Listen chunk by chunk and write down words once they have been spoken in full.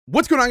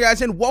What's going on,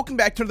 guys, and welcome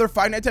back to another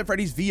Five Nights at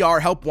Freddy's VR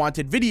Help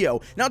Wanted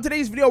video. Now, in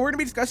today's video, we're going to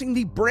be discussing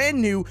the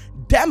brand new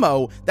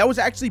demo that was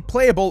actually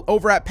playable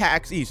over at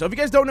PAX East. So if you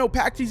guys don't know,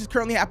 PAX East is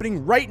currently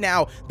happening right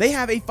now. They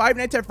have a Five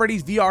Nights at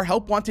Freddy's VR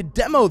Help Wanted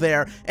demo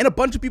there, and a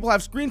bunch of people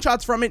have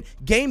screenshots from it,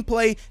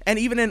 gameplay, and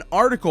even an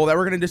article that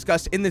we're going to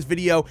discuss in this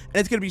video, and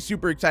it's going to be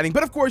super exciting.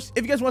 But of course,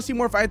 if you guys want to see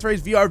more Five Nights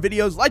at Freddy's VR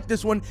videos like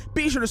this one,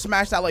 be sure to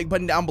smash that like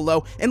button down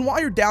below. And while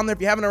you're down there,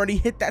 if you haven't already,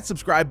 hit that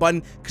subscribe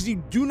button, because you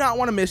do not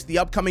want to miss the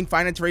upcoming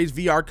Five Nights at Freddy's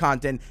VR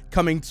content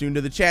coming soon to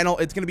the channel.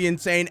 It's going to be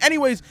insane.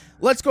 Anyways,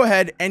 let's go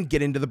ahead and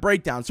get into the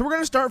breakdown. So we're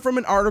going to start from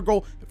an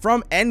article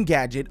from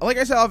Engadget. Like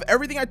I said, I'll have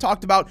everything I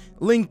talked about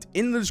linked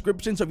in the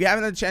description, so if you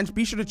haven't had a chance,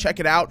 be sure to check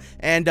it out.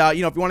 And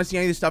you know, if you want to see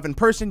any of this stuff in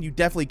person, you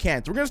definitely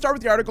can. So we're going to start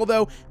with the article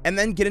though, and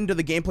then get into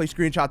the gameplay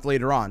screenshots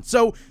later on.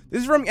 So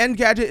this is from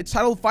Engadget. It's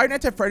titled Five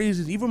Nights at Freddy's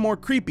is even more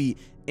creepy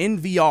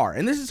in VR,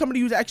 and this is somebody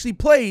who's actually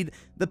played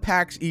the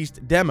PAX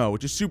East demo,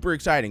 which is super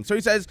exciting. So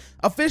he says,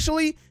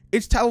 officially,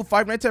 it's titled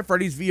Five Nights at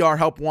Freddy's VR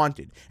Help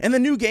Wanted, and the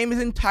new game is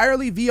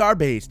entirely VR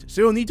based,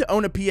 so you'll need to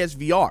own a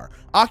PSVR,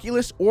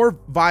 Oculus, or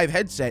Vive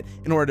headset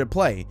in order to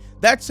play.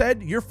 That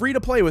said, you're free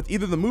to play with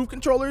either the Move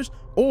controllers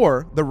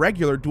or the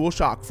regular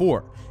DualShock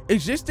 4.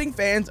 Existing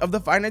fans of the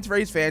Five Nights at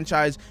Freddy's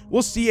franchise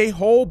will see a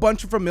whole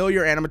bunch of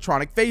familiar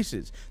animatronic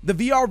faces. The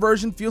VR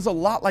version feels a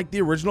lot like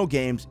the original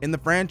games in the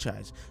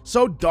franchise,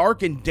 so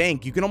dark and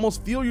dank you can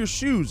almost feel your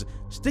shoes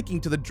sticking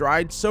to the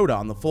dried soda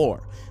on the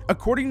floor.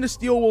 According to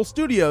Steelwool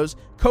Studios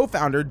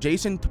co-founder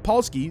Jason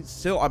Topolsky,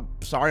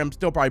 I'm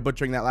still probably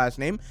butchering that last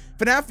name,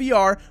 FNAF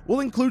VR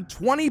will include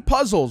 20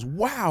 puzzles,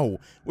 wow,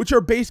 which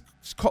are based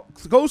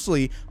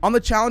closely on the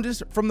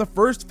challenges from the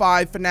first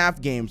 5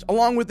 FNAF games,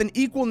 along with an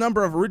equal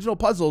number of original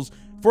puzzles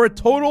for a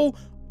total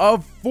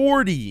of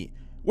 40.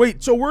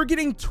 Wait, so we're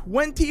getting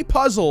 20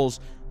 puzzles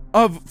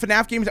of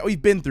FNAF games that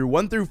we've been through,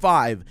 1 through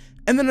 5,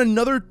 and then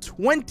another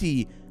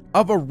 20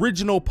 of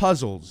original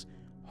puzzles.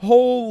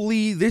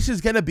 Holy, this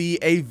is going to be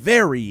a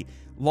very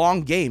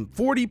long game.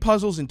 40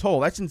 puzzles in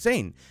total. That's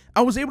insane.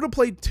 I was able to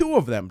play 2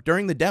 of them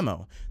during the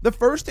demo. The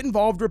first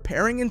involved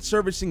repairing and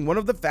servicing one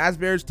of the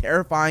Fazbear's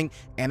terrifying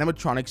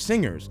animatronic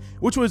singers,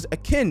 which was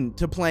akin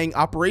to playing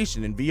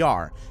Operation in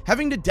VR.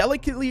 Having to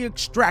delicately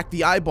extract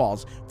the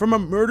eyeballs from a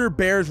murder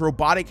bear's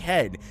robotic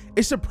head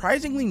is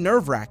surprisingly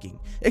nerve-wracking,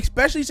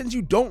 especially since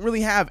you don't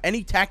really have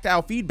any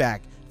tactile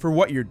feedback for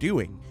what you're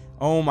doing.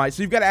 Oh my,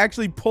 so you've got to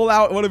actually pull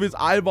out one of his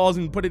eyeballs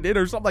and put it in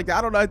or something like that.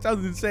 I don't know, it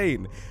sounds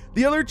insane.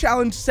 The other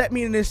challenge set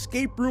me in an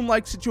escape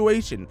room-like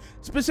situation,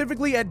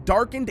 specifically a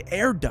darkened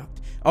air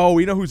duct. Oh,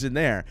 we know who's in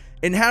there.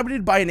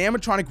 Inhabited by an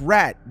animatronic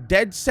rat,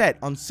 dead set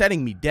on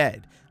setting me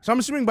dead. So I'm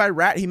assuming by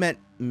rat he meant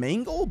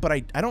mangle, but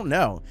I don't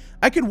know.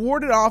 I could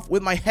ward it off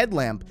with my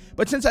headlamp,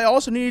 but since I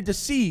also needed to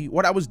see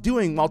what I was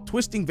doing while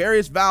twisting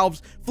various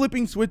valves,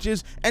 flipping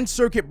switches, and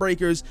circuit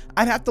breakers,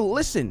 I'd have to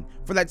listen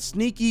for that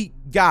sneaky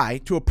guy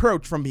to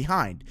approach from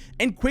behind,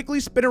 and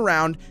quickly spin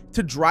around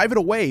to drive it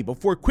away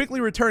before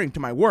quickly returning to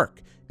my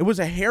work. It was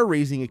a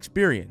hair-raising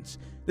experience.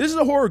 This is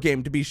a horror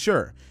game, to be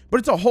sure, but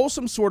it's a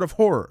wholesome sort of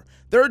horror.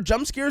 There are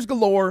jump scares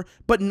galore,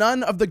 but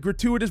none of the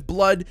gratuitous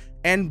blood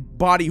and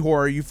body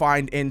horror you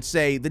find in,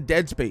 say, the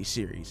Dead Space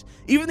series.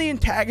 Even the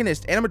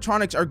antagonist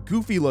animatronics are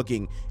goofy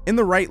looking in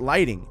the right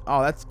lighting.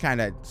 Oh, that's kind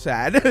of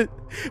sad.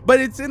 But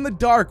it's in the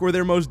dark where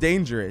they're most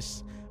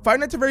dangerous. Five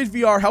Nights at Freddy's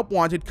VR Help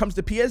Wanted comes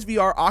to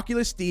PSVR,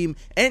 Oculus, Steam,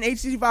 and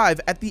HTC Vive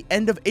at the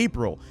end of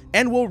April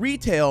and will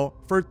retail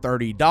for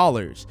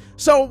 $30.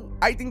 So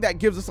I think that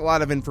gives us a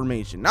lot of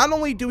information. Not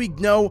only do we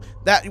know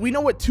that we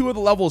know what 2 of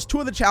the levels, 2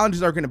 of the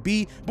challenges are going to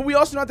be, but we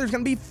also know that there's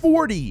going to be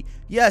 40.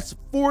 Yes,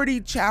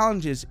 40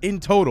 challenges in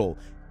total.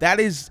 That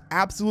is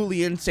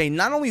absolutely insane.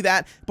 Not only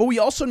that, but we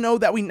also know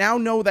that we now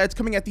know that it's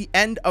coming at the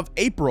end of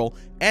April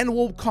and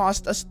will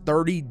cost us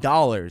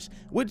 $30,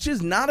 which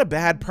is not a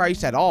bad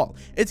price at all.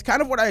 It's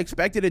kind of what I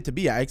expected it to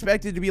be. I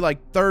expected it to be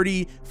like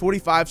 30,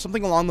 45,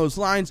 something along those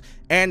lines,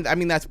 and I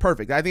mean, that's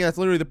perfect. I think that's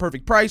literally the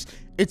perfect price.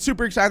 It's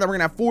super exciting that we're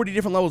gonna have 40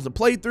 different levels to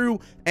play through,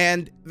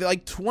 and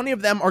like 20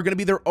 of them are gonna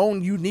be their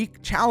own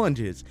unique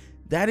challenges.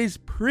 That is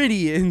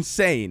pretty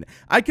insane.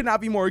 I could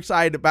not be more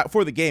excited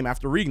for the game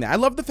after reading that. I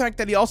love the fact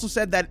that he also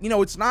said that, you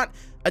know, it's not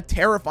a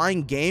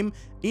terrifying game,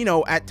 you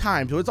know, at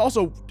times. So it's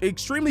also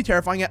extremely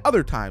terrifying at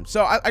other times.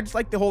 So I just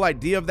like the whole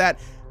idea of that.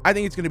 I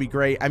think it's going to be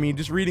great. I mean,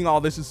 just reading all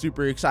this is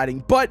super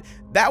exciting. But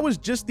that was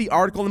just the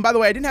article. And by the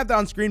way, I didn't have that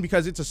on screen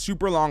because it's a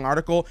super long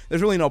article.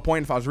 There's really no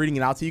point if I was reading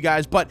it out to you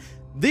guys. But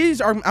these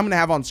are I'm going to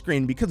have on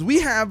screen because we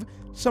have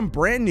some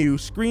brand new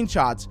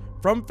screenshots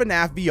from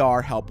FNAF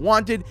VR Help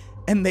Wanted.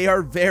 And they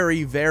are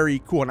very, very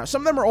cool. Now,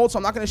 some of them are old, so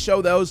I'm not going to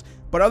show those.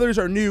 but others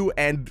are new,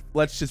 and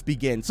let's just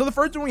begin. So the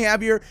first one we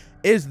have here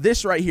is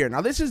this right here.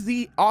 Now, this is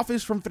the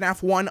office from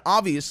FNAF 1,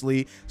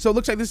 obviously, so it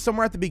looks like this is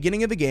somewhere at the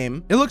beginning of the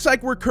game. It looks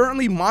like we're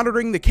currently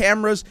monitoring the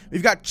cameras.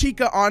 We've got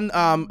Chica on,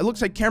 it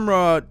looks like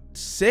camera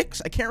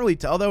 6. I can't really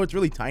tell, though. It's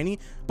really tiny,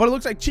 but it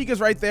looks like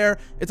Chica's right there.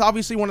 It's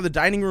obviously one of the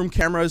dining room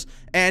cameras,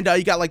 and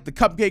you got like the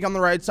cupcake on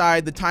the right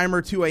side, the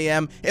timer 2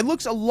 a.m. It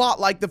looks a lot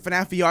like the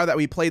FNAF VR that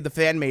we played, the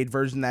fan-made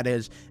version, that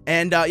is.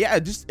 And yeah,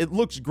 it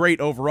looks great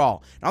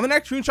overall. Now, the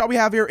next screenshot we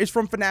have here is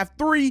from FNAF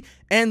 3,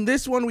 and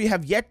this one we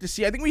have yet to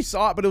see. I think we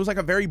saw it, but it was like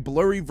a very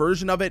blurry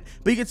version of it.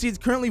 But you can see it's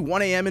currently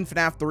 1 a.m. in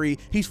FNAF 3.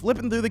 He's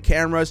flipping through the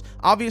cameras.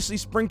 Obviously,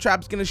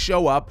 Springtrap's gonna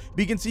show up.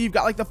 But you can see you've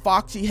got like the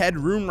Foxy head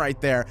room right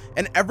there,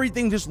 and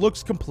everything just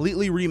looks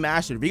completely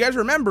remastered. If you guys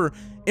remember,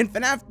 in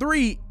FNAF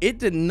 3, it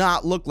did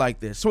not look like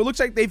this. So it looks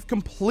like they've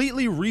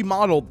completely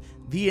remodeled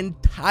the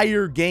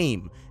entire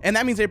game. And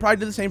that means they probably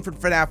did the same for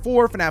FNAF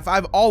 4, FNAF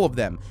 5, all of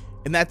them.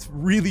 And that's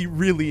really,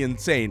 really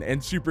insane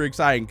and super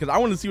exciting, because I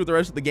want to see what the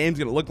rest of the game's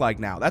going to look like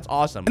now. That's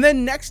awesome. And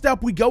then next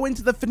up, we go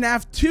into the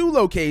FNAF 2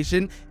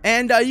 location,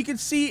 and you can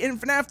see in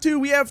FNAF 2,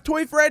 we have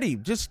Toy Freddy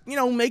just, you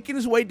know, making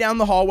his way down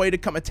the hallway to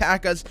come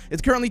attack us.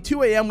 It's currently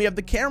 2 a.m. We have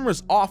the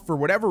cameras off for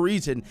whatever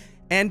reason,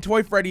 and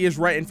Toy Freddy is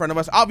right in front of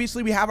us.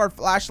 Obviously, we have our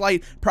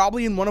flashlight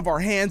probably in one of our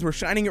hands. We're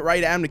shining it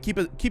right at him to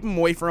keep him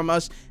away from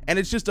us, and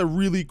it's just a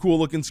really cool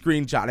looking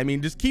screenshot. I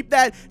mean, just keep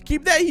that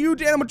huge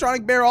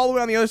animatronic bear all the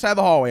way on the other side of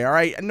the hallway, all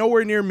right?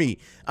 Nowhere near me.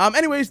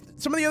 Anyways,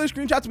 some of the other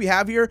screenshots we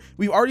have here,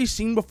 we've already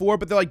seen before,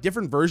 but they're like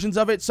different versions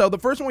of it. So the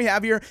first one we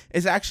have here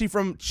is actually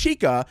from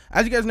Chica.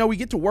 As you guys know, we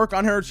get to work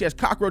on her. She has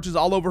cockroaches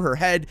all over her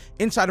head,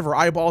 inside of her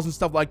eyeballs and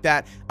stuff like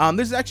that.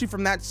 This is actually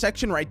from that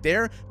section right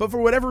there, but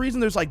for whatever reason,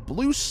 there's like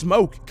blue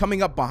smoke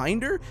coming up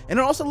behind her, and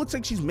it also looks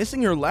like she's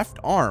missing her left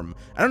arm.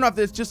 I don't know if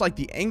it's just like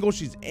the angle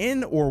she's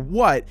in or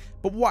what,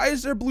 but why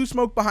is there blue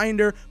smoke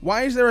behind her?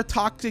 Why is there a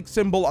toxic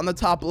symbol on the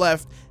top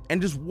left?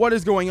 And just what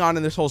is going on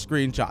in this whole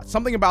screenshot?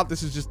 Something about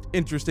this is just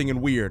interesting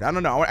and weird. I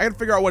don't know. I gotta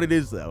figure out what it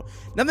is, though.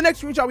 Now, the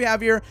next screenshot we have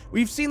here,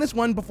 we've seen this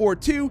one before,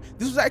 too.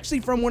 This was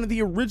actually from one of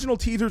the original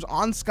teasers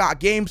on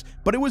Scott Games,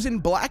 but it was in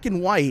black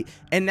and white,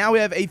 and now we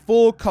have a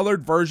full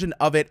colored version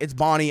of it. It's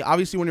Bonnie.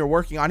 Obviously, when you're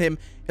working on him,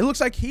 it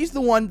looks like he's the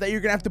one that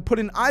you're gonna have to put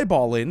an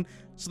eyeball in.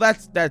 So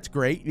that's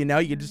great. You know,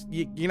 you're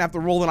gonna have to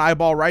roll an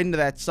eyeball right into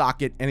that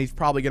socket, and he's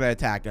probably gonna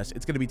attack us.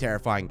 It's gonna be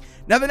terrifying.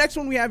 Now, the next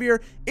one we have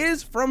here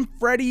is from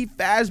Freddy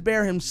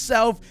Fazbear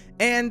himself,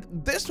 and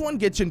this one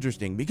gets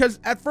interesting because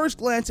at first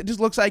glance it just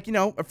looks like, you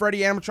know, a Freddy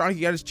animatronic.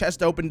 You got his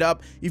chest opened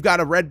up, you've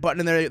got a red button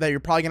in there that you're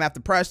probably gonna have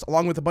to press,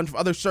 along with a bunch of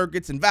other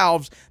circuits and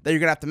valves that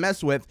you're gonna have to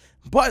mess with.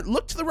 But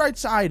look to the right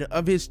side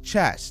of his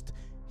chest.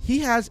 He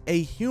has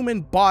a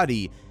human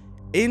body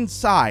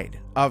inside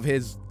of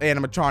his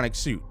animatronic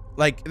suit.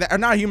 Like, or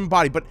not a human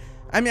body, but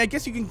I mean, I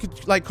guess you can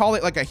like call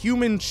it like a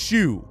human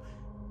shoe.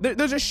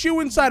 There's a shoe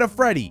inside of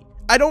Freddy.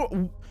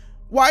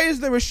 Why is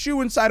there a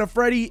shoe inside of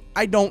Freddy?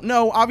 I don't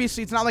know.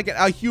 Obviously, it's not like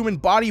a human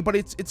body, but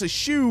it's a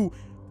shoe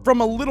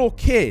from a little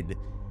kid.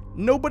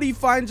 Nobody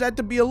finds that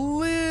to be a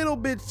little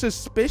bit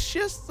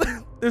suspicious.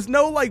 There's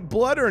no like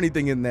blood or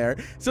anything in there,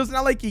 so it's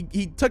not like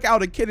he took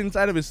out a kid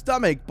inside of his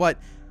stomach, but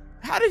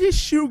how did his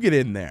shoe get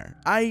in there?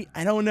 I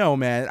don't know,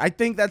 man. I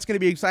think that's going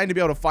to be exciting to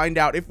be able to find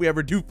out, if we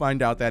ever do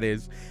find out, that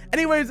is.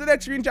 Anyways, the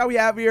next screenshot we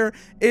have here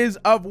is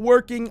of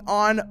working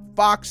on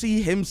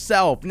Foxy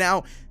himself.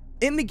 Now,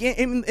 in the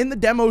game, in the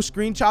demo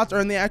screenshots, or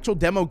in the actual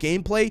demo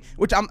gameplay,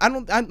 which I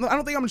don't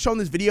think I'm showing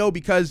this video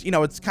because, you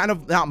know, it's kind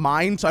of not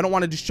mine, so I don't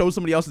want to just show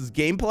somebody else's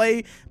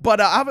gameplay.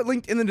 But I have it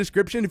linked in the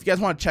description if you guys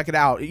want to check it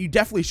out. You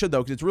definitely should,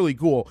 though, because it's really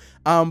cool.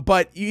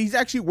 But he's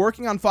actually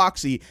working on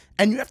Foxy,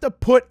 and you have to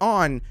put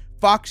on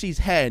Foxy's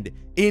head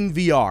in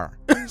VR.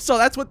 So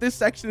that's what this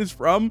section is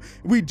from.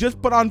 We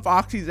just put on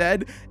Foxy's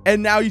head,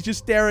 and now he's just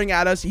staring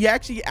at us. He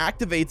actually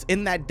activates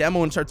in that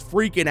demo and starts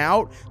freaking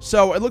out.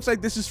 So it looks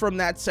like this is from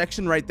that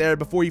section right there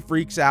before he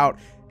freaks out.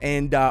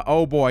 And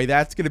oh boy,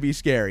 that's gonna be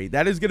scary.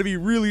 That is gonna be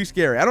really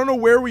scary. I don't know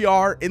where we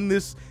are in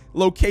this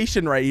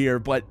location right here,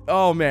 but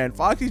oh man,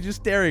 Foxy's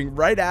just staring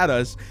right at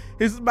us.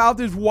 His mouth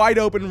is wide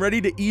open,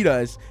 ready to eat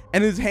us,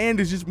 and his hand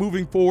is just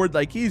moving forward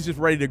like he's just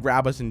ready to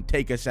grab us and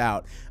take us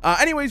out.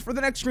 Anyways, for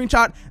the next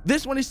screenshot,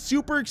 this one is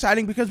super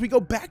exciting because we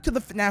go back to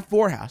the FNAF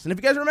 4 house. And if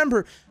you guys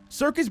remember,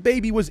 Circus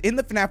Baby was in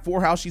the FNAF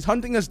 4 house. She's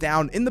hunting us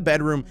down in the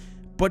bedroom,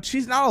 but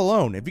she's not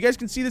alone. If you guys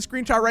can see the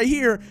screenshot right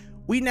here,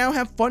 we now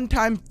have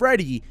Funtime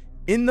Freddy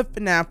in the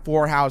FNAF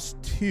 4 house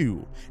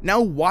too.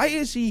 Now, why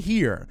is he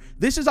here?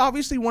 This is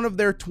obviously one of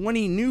their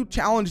 20 new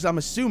challenges, I'm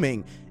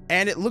assuming,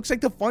 and it looks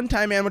like the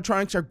Funtime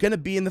animatronics are gonna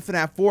be in the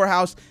FNAF 4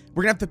 house.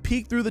 We're gonna have to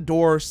peek through the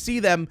door, see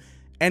them,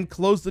 and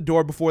close the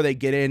door before they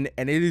get in,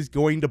 and it is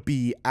going to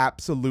be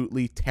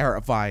absolutely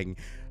terrifying.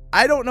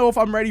 I don't know if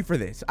I'm ready for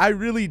this. I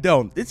really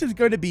don't. This is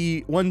going to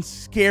be one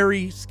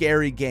scary,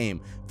 scary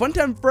game.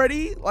 Funtime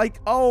Freddy, like,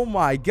 oh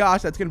my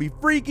gosh, that's going to be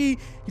freaky.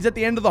 He's at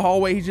the end of the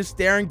hallway. He's just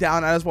staring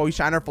down at us while we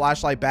shine our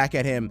flashlight back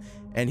at him.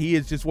 and he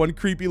is just one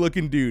creepy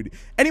looking dude.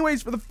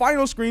 Anyways, for the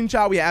final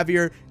screenshot we have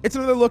here, it's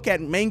another look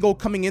at Mangle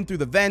coming in through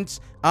the vents.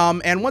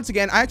 And once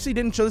again, I actually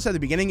didn't show this at the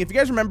beginning. If you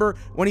guys remember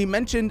when he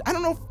mentioned, I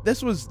don't know if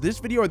this was this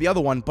video or the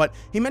other one, but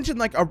he mentioned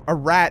like a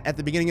rat at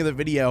the beginning of the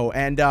video,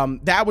 and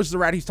that was the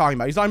rat he's talking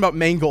about. He's talking about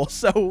Mangle.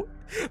 So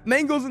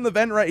Mangle's in the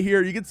vent right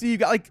here. You can see you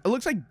got like, it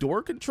looks like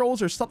door controls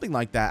or something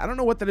like that. I don't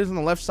know what that is on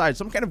the left side.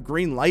 Some kind of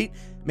green light.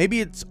 Maybe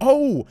it's,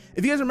 oh,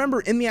 if you guys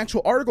remember in the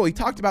actual article, he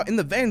talked about in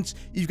the vents,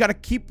 you've got to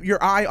keep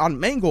your eye on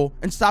Mangle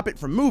and stop it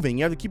from moving.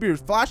 You have to keep your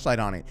flashlight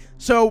on it.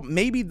 So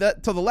maybe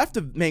that to the left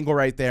of Mangle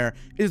right there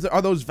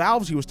are those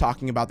valves he was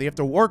talking about that you have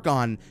to work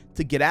on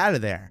to get out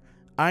of there.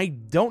 I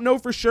don't know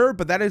for sure,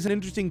 but that is an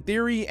interesting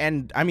theory,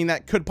 and I mean,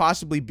 that could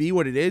possibly be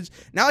what it is.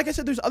 Now, like I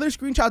said, there's other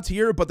screenshots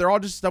here, but they're all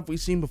just stuff we've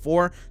seen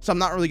before, so I'm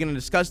not really going to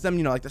discuss them,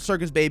 you know, like the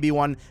circus baby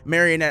one,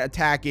 marionette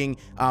attacking,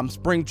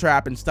 spring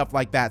trap, and stuff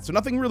like that. So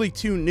nothing really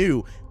too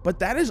new, but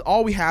that is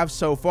all we have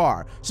so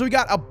far. So we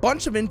got a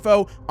bunch of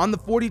info on the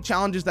 40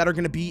 challenges that are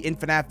going to be in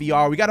FNAF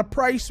VR. We got a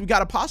price, we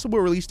got a possible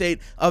release date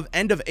of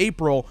end of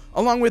April,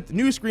 along with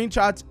new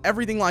screenshots,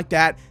 everything like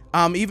that.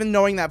 Even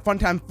knowing that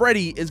Funtime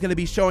Freddy is going to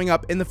be showing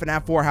up in the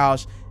FNAF 4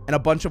 house, and a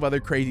bunch of other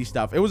crazy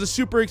stuff. It was a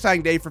super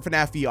exciting day for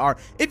FNAF VR.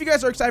 If you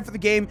guys are excited for the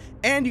game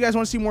and you guys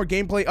want to see more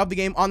gameplay of the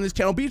game on this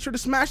channel, be sure to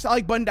smash that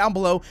like button down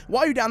below.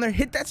 While you're down there,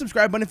 hit that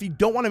subscribe button if you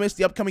don't want to miss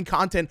the upcoming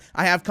content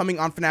I have coming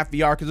on FNAF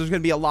VR, because there's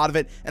going to be a lot of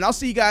it. And I'll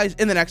see you guys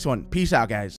in the next one. Peace out, guys.